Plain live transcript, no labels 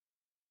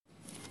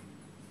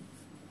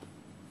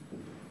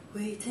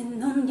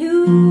waiting on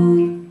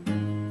you,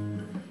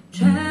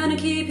 trying to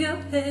keep your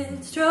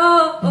head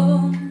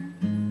strong,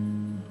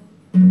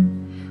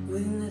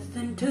 with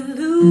nothing to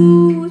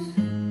lose.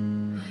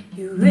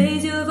 You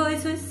raise your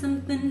voice with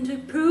something to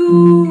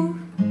prove,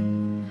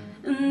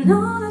 and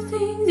all the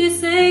things you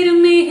say to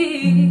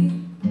me,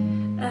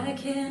 I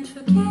can't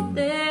forget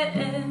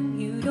them.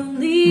 You don't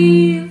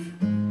leave,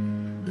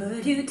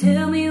 but you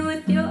tell me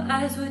with your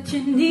eyes what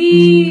you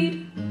need.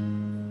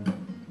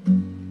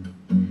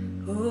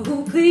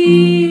 Oh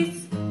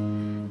please,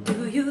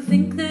 do you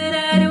think that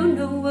I don't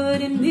know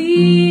what it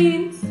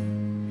means?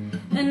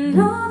 And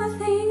all the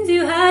things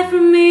you hide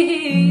from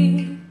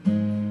me,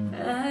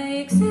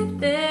 I accept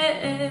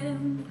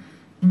them,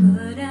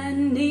 but I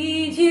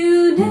need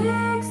you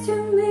next to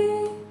me.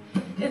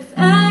 If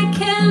I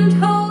can't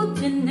hold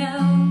you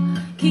now,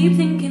 keep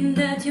thinking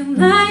that you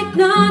might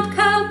not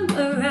come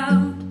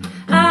around.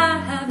 I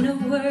have no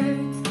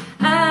words,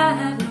 I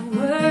have no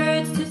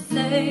words to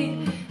say.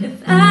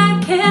 If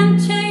I can't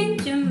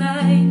change your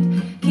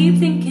mind, keep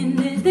thinking,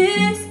 is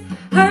this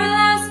our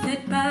last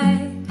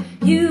goodbye?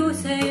 You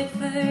say it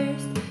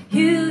first,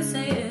 you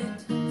say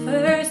it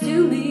first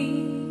to me.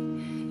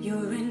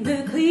 You're in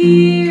the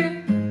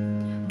clear,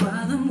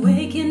 while I'm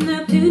waking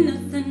up to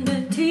nothing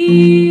but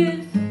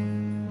tears.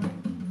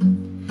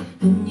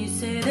 And you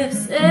said I've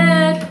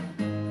said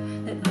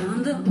that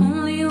I'm the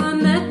only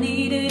one that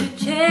needed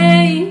to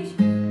change.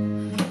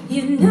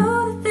 You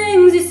know the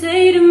things you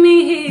say to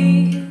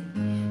me,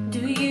 do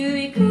you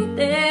regret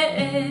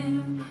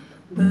them?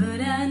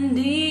 But I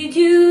need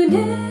you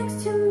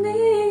next to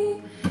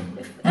me.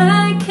 If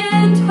I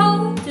can't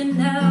hold you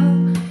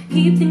now,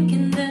 keep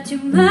thinking that you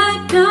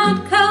might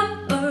not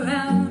come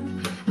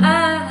around.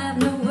 I have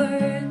no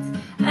words,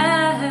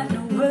 I have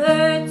no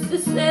words to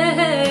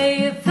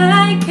say. If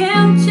I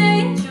can't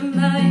change your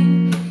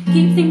mind,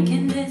 keep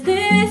thinking, is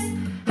this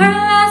our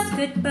last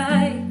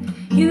goodbye?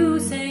 You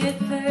say it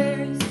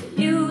first,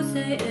 you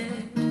say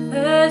it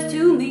first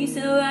to me,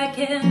 so I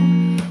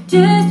can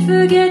just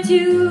forget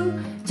you,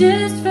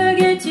 just forget